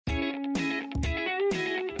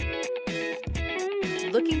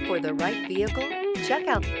Looking for the right vehicle? Check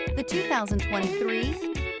out the 2023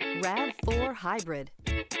 RAV4 Hybrid.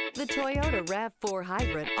 The Toyota RAV4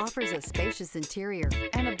 Hybrid offers a spacious interior,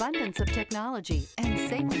 an abundance of technology, and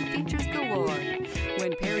safety features galore.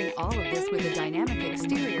 When pairing all of this with a dynamic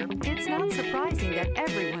exterior, it's not surprising that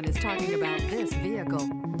everyone is talking about this vehicle.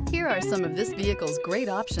 Here are some of this vehicle's great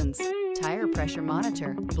options: tire pressure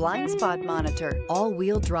monitor, blind spot monitor,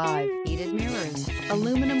 all-wheel drive, heated mirrors,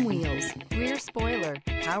 aluminum wheels, rear spoiler,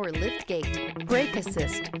 power lift gate, brake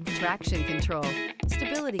assist, traction control,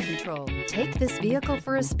 stability control. Take this vehicle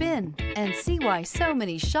for a spin and see why so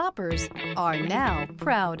many shoppers are now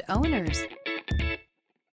proud owners.